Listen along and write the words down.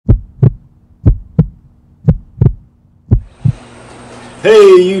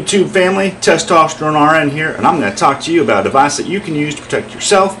Hey YouTube family, TestosteroneRN here, and I'm going to talk to you about a device that you can use to protect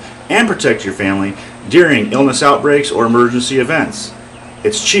yourself and protect your family during illness outbreaks or emergency events.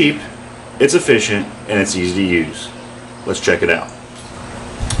 It's cheap, it's efficient, and it's easy to use. Let's check it out.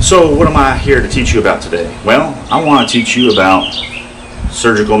 So what am I here to teach you about today? Well, I want to teach you about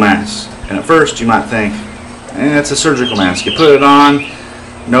surgical masks. And at first you might think, it's a surgical mask. You put it on,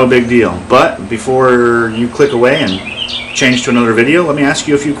 no big deal. But before you click away and change to another video, let me ask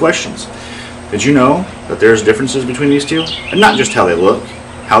you a few questions. Did you know that there's differences between these two? And not just how they look,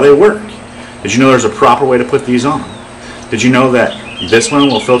 how they work. Did you know there's a proper way to put these on? Did you know that this one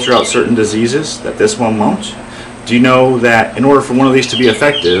will filter out certain diseases that this one won't? Do you know that in order for one of these to be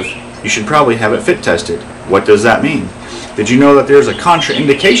effective, you should probably have it fit tested? What does that mean? Did you know that there's a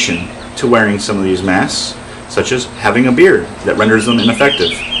contraindication to wearing some of these masks, such as having a beard that renders them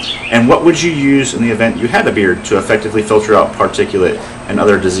ineffective? And what would you use in the event you had a beard to effectively filter out particulate and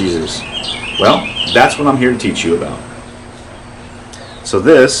other diseases? Well, that's what I'm here to teach you about. So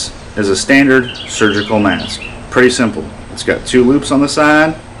this is a standard surgical mask. Pretty simple. It's got two loops on the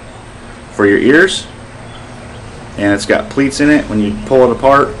side for your ears, and it's got pleats in it when you pull it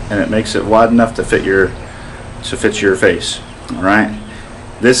apart, and it makes it wide enough to fit your face. All right.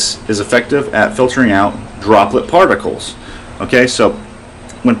 This is effective at filtering out droplet particles. Okay, so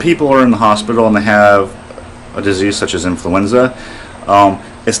when people are in the hospital and they have a disease such as influenza,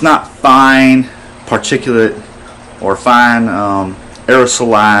 it's not fine particulate or fine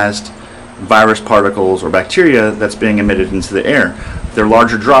aerosolized virus particles or bacteria that's being emitted into the air. They're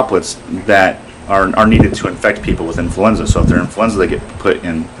larger droplets that are needed to infect people with influenza. So if they're influenza, they get put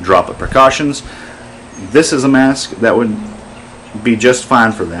in droplet precautions. This is a mask that would be just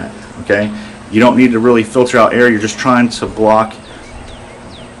fine for that. Okay, you don't need to really filter out air. You're just trying to block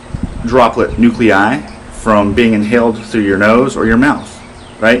droplet nuclei from being inhaled through your nose or your mouth,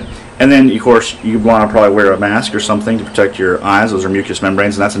 right? And then of course you want to probably wear a mask or something to protect your eyes. Those are mucous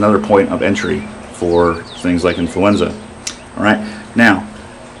membranes, and that's another point of entry for things like influenza. All right, now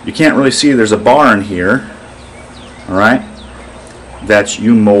you can't really see, there's a bar in here, all right, that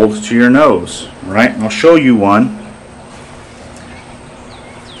you mold to your nose. All right, and I'll show you one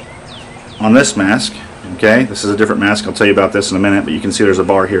on this mask. Okay, this is a different mask. I'll tell you about this in a minute, but you can see there's a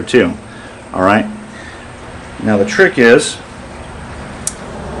bar here too. All right. Now the trick is,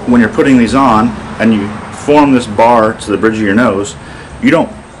 when you're putting these on and you form this bar to the bridge of your nose, you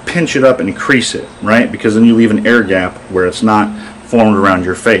don't pinch it up and crease it, right? Because then you leave an air gap where it's not formed around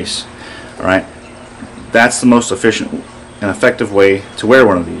your face. All right. That's the most efficient and effective way to wear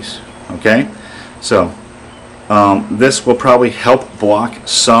one of these. Okay. So this will probably help block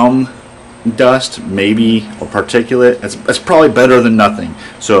some dust, maybe, or particulate. It's probably better than nothing.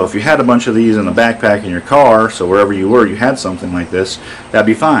 So if you had a bunch of these in a backpack in your car, so wherever you were you had something like this, that'd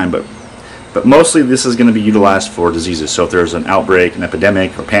be fine. But mostly this is going to be utilized for diseases. So if there's an outbreak, an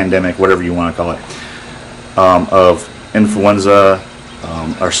epidemic, or pandemic, whatever you want to call it, of influenza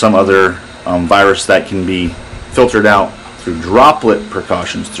or some other virus that can be filtered out through droplet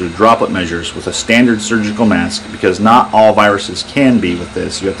precautions, through droplet measures with a standard surgical mask, because not all viruses can be with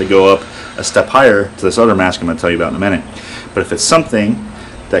this. You have to go up a step higher to this other mask I'm going to tell you about in a minute. But if it's something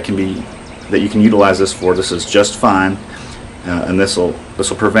that you can utilize this for, this is just fine, and this will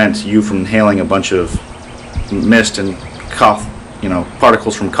prevent you from inhaling a bunch of mist and cough,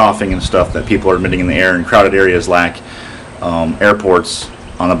 particles from coughing and stuff that people are emitting in the air in crowded areas like airports,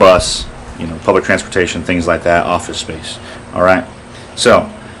 on a bus, public transportation, things like that, office space. All right.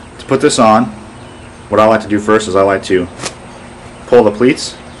 So to put this on, what I like to do first is I like to pull the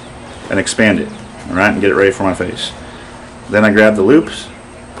pleats and expand it, all right, and get it ready for my face. Then I grab the loops,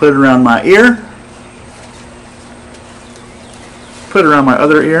 put it around my ear, put it around my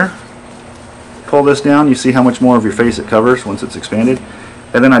other ear, pull this down. You see how much more of your face it covers once it's expanded,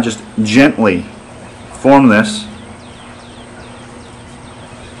 and then I just gently form this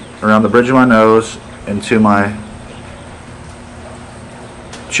around the bridge of my nose into my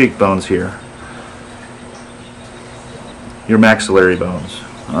cheekbones here, your maxillary bones.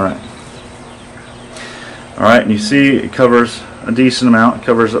 All right. All right, and you see it covers a decent amount. It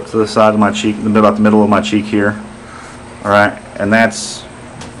covers up to the side of my cheek, about the middle of my cheek here. All right, and that's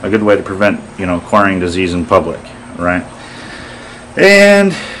a good way to prevent, acquiring disease in public. All right.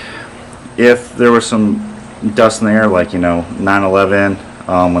 And if there was some dust in the air, like 9/11.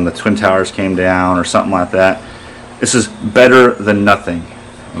 When the Twin Towers came down or something like that, this is better than nothing.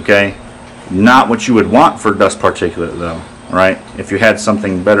 Okay, not what you would want for dust particulate though, right? If you had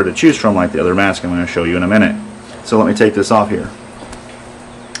something better to choose from, like the other mask I'm going to show you in a minute. So let me take this off here.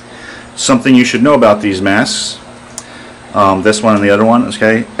 Something you should know about these masks this one and the other one,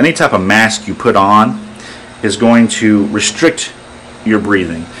 okay? Any type of mask you put on is going to restrict your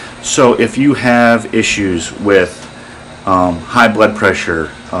breathing. So if you have issues with high blood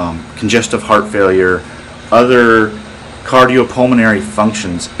pressure, congestive heart failure, other cardiopulmonary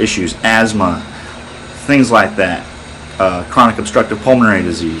functions issues, asthma, things like that, chronic obstructive pulmonary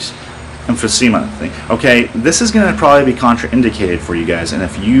disease, emphysema thing, okay, this is going to probably be contraindicated for you guys. And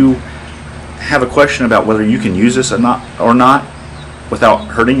if you have a question about whether you can use this or not without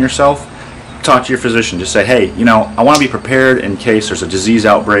hurting yourself, talk to your physician. Just say, hey, you know, I want to be prepared in case there's a disease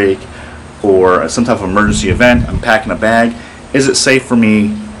outbreak or some type of emergency event. I'm packing a bag. Is it safe for me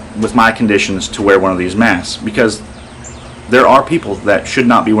with my conditions to wear one of these masks? Because there are people that should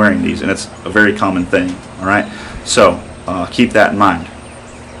not be wearing these, and it's a very common thing. All right, so keep that in mind.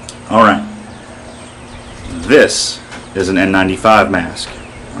 All right, this is an N95 mask.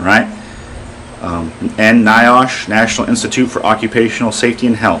 All right, NIOSH, National Institute for Occupational Safety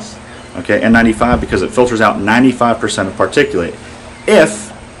and Health. Okay, N95 because it filters out 95% of particulate if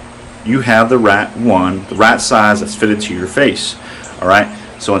you have the rat size that's fitted to your face. All right,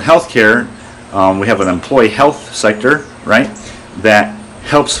 so in healthcare, we have an employee health sector, right, that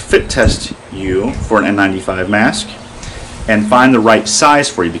helps fit test you for an N95 mask and find the right size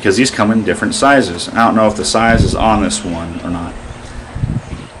for you, because these come in different sizes. I don't know if the size is on this one or not.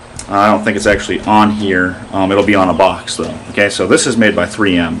 I don't think it's actually on here. It'll be on a box though. Okay, so this is made by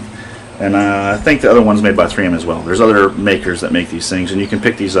 3M. And I think the other one's made by 3M as well. There's other makers that make these things, and you can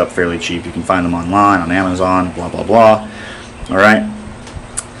pick these up fairly cheap. You can find them online, on Amazon, blah, blah, blah. All right?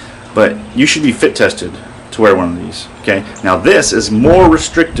 But you should be fit tested to wear one of these. Okay? Now this is more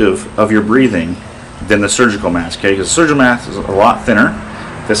restrictive of your breathing than the surgical mask. Okay? Because the surgical mask is a lot thinner.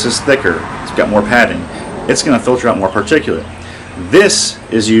 This is thicker. It's got more padding. It's going to filter out more particulate. This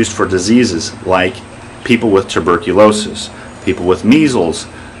is used for diseases like people with tuberculosis, people with measles,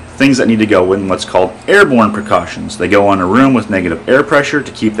 things that need to go in what's called airborne precautions. They go in a room with negative air pressure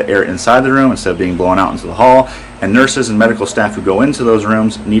to keep the air inside the room instead of being blown out into the hall, and nurses and medical staff who go into those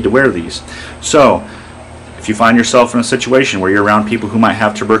rooms need to wear these. So if you find yourself in a situation where you're around people who might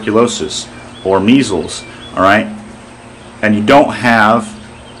have tuberculosis or measles, all right, and you don't have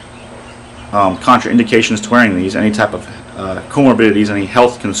contraindications to wearing these, any type of comorbidities, any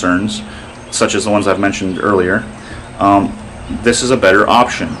health concerns such as the ones I've mentioned earlier, this is a better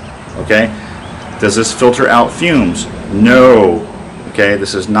option. Okay, does this filter out fumes? No. Okay,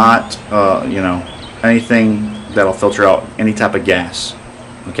 this is not you know, anything that'll filter out any type of gas.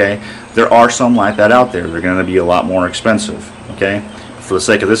 Okay, there are some like that out there. They're going to be a lot more expensive. Okay, for the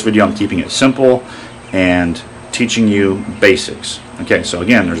sake of this video, I'm keeping it simple and teaching you basics. Okay, so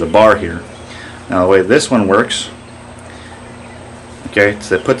again, there's a bar here. Now the way this one works, okay,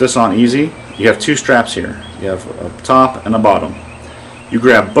 to put this on easy, you have two straps here. You have a top and a bottom. You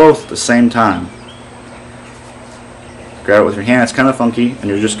grab both at the same time. Grab it with your hand. It's kind of funky, and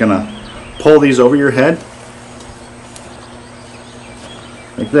you're just going to pull these over your head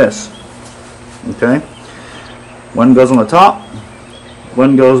like this. Okay? One goes on the top,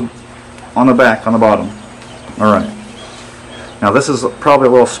 one goes on the back, on the bottom. Alright. Now this is probably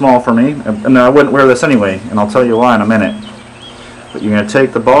a little small for me, and I wouldn't wear this anyway, and I'll tell you why in a minute. But you're going to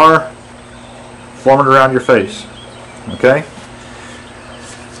take the bar, form it around your face. Okay?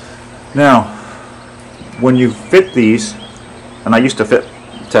 Now, when you fit these, and I used to fit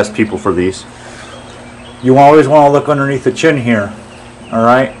test people for these, you always want to look underneath the chin here,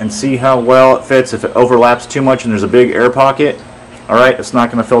 alright, and see how well it fits. If it overlaps too much and there's a big air pocket, alright, it's not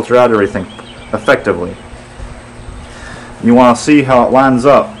going to filter out everything effectively. You want to see how it lines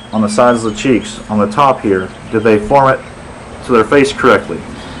up on the sides of the cheeks, on the top here. Did they form it to their face correctly?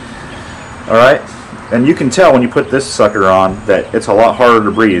 Alright? And you can tell when you put this sucker on that it's a lot harder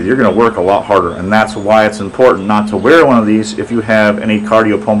to breathe. You're going to work a lot harder, and that's why it's important not to wear one of these if you have any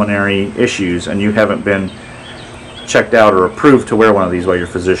cardiopulmonary issues and you haven't been checked out or approved to wear one of these by your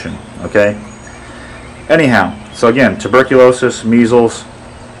physician. Okay? Anyhow, so again, tuberculosis, measles,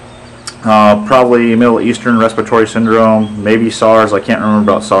 probably Middle Eastern respiratory syndrome, maybe SARS. I can't remember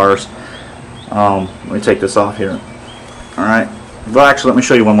about SARS. Let me take this off here. Alright? Well, actually, let me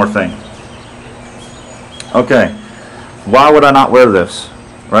show you one more thing. Okay, why would I not wear this?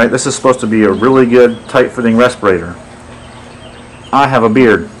 Right, this is supposed to be a really good tight-fitting respirator. I have a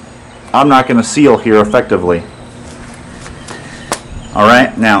beard. I'm not going to seal here effectively.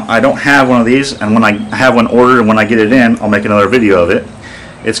 Alright, now I don't have one of these, and when I have one ordered and when I get it in, I'll make another video of it.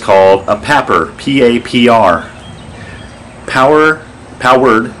 It's called a PAPR, P-A-P-R,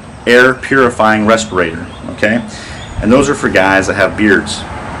 Powered Air Purifying Respirator. Okay, and those are for guys that have beards.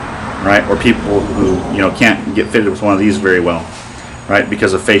 right? Or people who, you know, can't get fitted with one of these very well, right,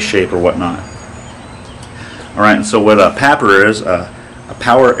 because of face shape or whatnot. All right, and so what a PAPR is, a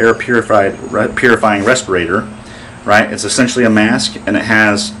power air purifying respirator, right? It's essentially a mask, and it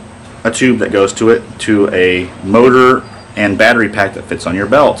has a tube that goes to it, to a motor and battery pack that fits on your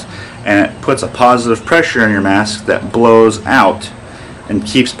belt, and it puts a positive pressure in your mask that blows out and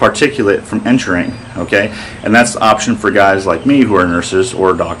keeps particulate from entering, okay? And that's the option for guys like me who are nurses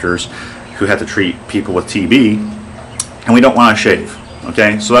or doctors who have to treat people with TB, and we don't want to shave,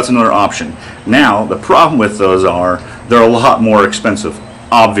 okay? So that's another option. Now, the problem with those are they're a lot more expensive,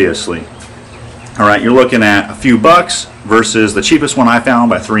 obviously. All right, you're looking at a few bucks versus the cheapest one I found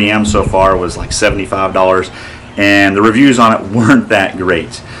by 3M so far was like $75, and the reviews on it weren't that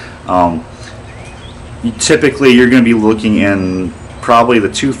great. Typically, you're going to be looking in probably the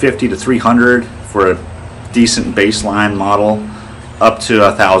 $250 to $300 for a decent baseline model, up to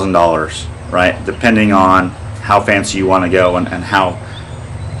 $1,000, right? Depending on how fancy you want to go and how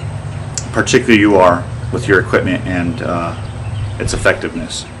particular you are with your equipment and its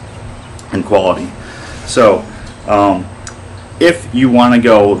effectiveness and quality. So, if you want to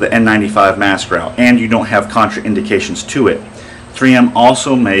go the N95 mask route and you don't have contraindications to it, 3M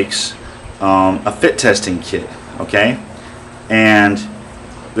also makes a fit testing kit, okay? And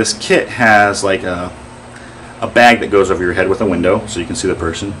this kit has like a bag that goes over your head with a window so you can see the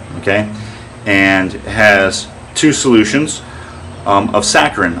person, okay? And it has two solutions of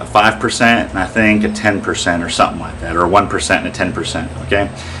saccharin, a 5% and I think a 10% or something like that, or a 1% and a 10%, okay?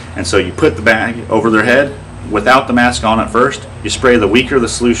 And so you put the bag over their head without the mask on at first, you spray the weaker the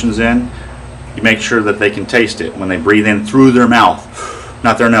solutions in, you make sure that they can taste it when they breathe in through their mouth,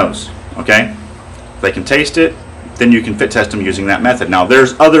 not their nose, okay? If they can taste it, then you can fit test them using that method. Now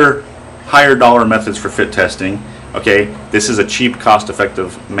there's other higher dollar methods for fit testing, okay? This is a cheap,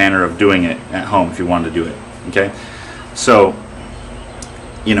 cost-effective manner of doing it at home if you wanted to do it, okay? So,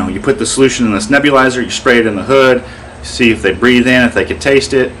 you know, you put the solution in this nebulizer, you spray it in the hood, see if they breathe in, if they can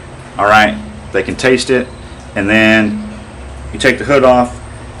taste it, all right, they can taste it, and then you take the hood off,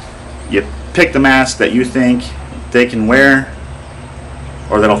 you pick the mask that you think they can wear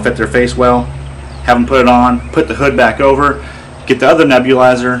or that'll fit their face well, have them put it on, put the hood back over, get the other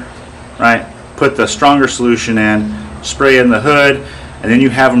nebulizer, right, put the stronger solution in, spray it in the hood, and then you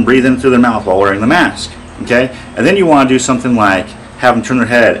have them breathe in through their mouth while wearing the mask, okay? And then you want to do something like have them turn their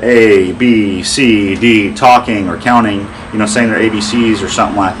head A, B, C, D, talking or counting, you know, saying their ABCs or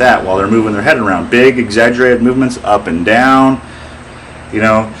something like that while they're moving their head around. Big, exaggerated movements up and down, you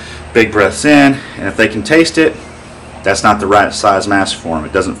know, big breaths in, and if they can taste it, that's not the right size mask for them.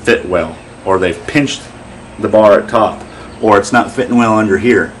 It doesn't fit well, or they've pinched the bar at top, or it's not fitting well under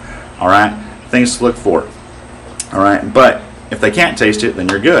here, all right? Things to look for, all right? But if they can't taste it, then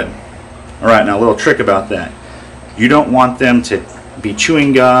you're good. All right, now a little trick about that. You don't want them to be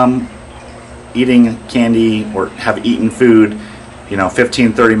chewing gum, eating candy, or have eaten food, you know,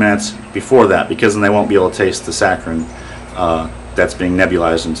 15-30 minutes before that, because then they won't be able to taste the saccharin that's being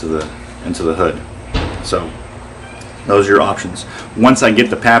nebulized into the hood. So those are your options. Once I get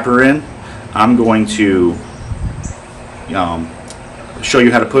the PAPR in, I'm going to show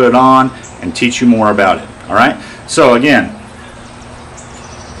you how to put it on and teach you more about it. All right. So again,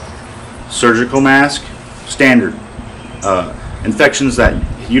 surgical mask, standard. Infections that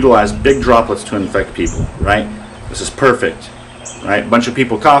utilize big droplets to infect people, right? This is perfect, right? Bunch of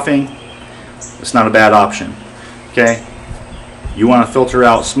people coughing, it's not a bad option, okay? You want to filter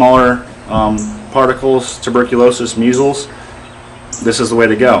out smaller particles, tuberculosis, measles, this is the way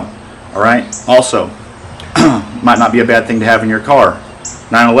to go, all right? Also, might not be a bad thing to have in your car.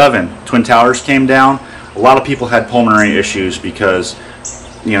 9/11, Twin Towers came down, a lot of people had pulmonary issues because,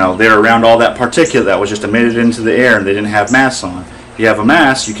 you know, they're around all that particulate that was just emitted into the air and they didn't have masks on. If you have a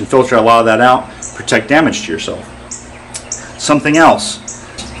mask, you can filter a lot of that out, protect damage to yourself. Something else,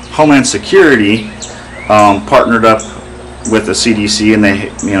 Homeland Security partnered up with the CDC, and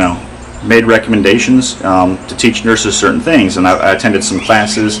they, you know, made recommendations to teach nurses certain things, and I attended some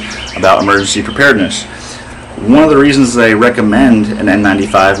classes about emergency preparedness. One of the reasons they recommend an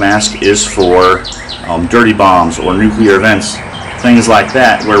N95 mask is for dirty bombs or nuclear events, things like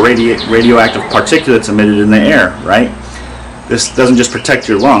that, where radioactive particulates emitted in the air, right? This doesn't just protect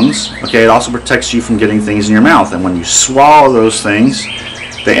your lungs, okay, it also protects you from getting things in your mouth, and when you swallow those things,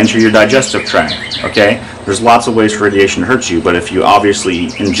 they enter your digestive tract, okay? There's lots of ways for radiation to hurt you, but if you obviously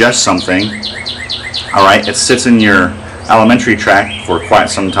ingest something, all right, it sits in your alimentary tract for quite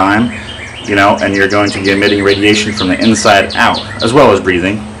some time, you know, and you're going to be emitting radiation from the inside out, as well as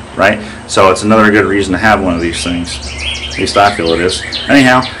breathing, right? So it's another good reason to have one of these things. At least I feel it is.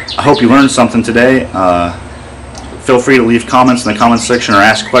 Anyhow, I hope you learned something today. Feel free to leave comments in the comments section or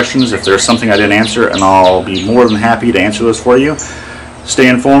ask questions if there's something I didn't answer, and I'll be more than happy to answer those for you. Stay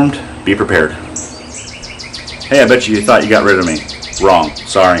informed, be prepared. Hey, I bet you thought you got rid of me. Wrong,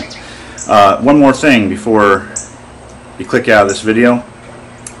 sorry. One more thing before you click out of this video.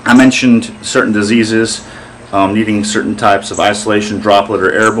 I mentioned certain diseases needing certain types of isolation, droplet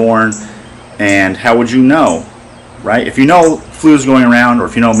or airborne, and how would you know, right? If you know flu is going around, or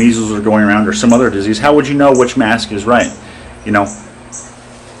if you know measles are going around, or some other disease, how would you know which mask is right? You know,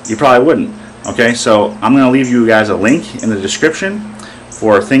 you probably wouldn't. Okay, so I'm going to leave you guys a link in the description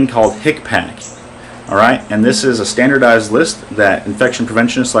for a thing called HICPAC. Alright, and this is a standardized list that infection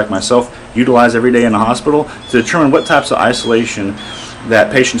preventionists like myself utilize every day in the hospital to determine what types of isolation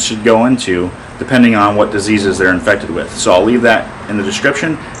that patients should go into depending on what diseases they're infected with. So I'll leave that in the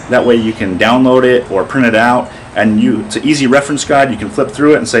description. That way you can download it or print it out, and it's an easy reference guide. You can flip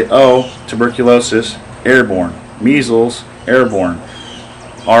through it and say, oh, tuberculosis, airborne, measles, airborne,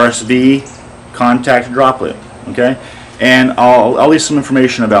 RSV, contact droplet. Okay? And I'll leave some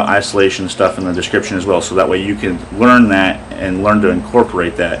information about isolation stuff in the description as well, so that way you can learn that and learn to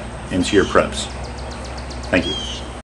incorporate that into your preps. Thank you.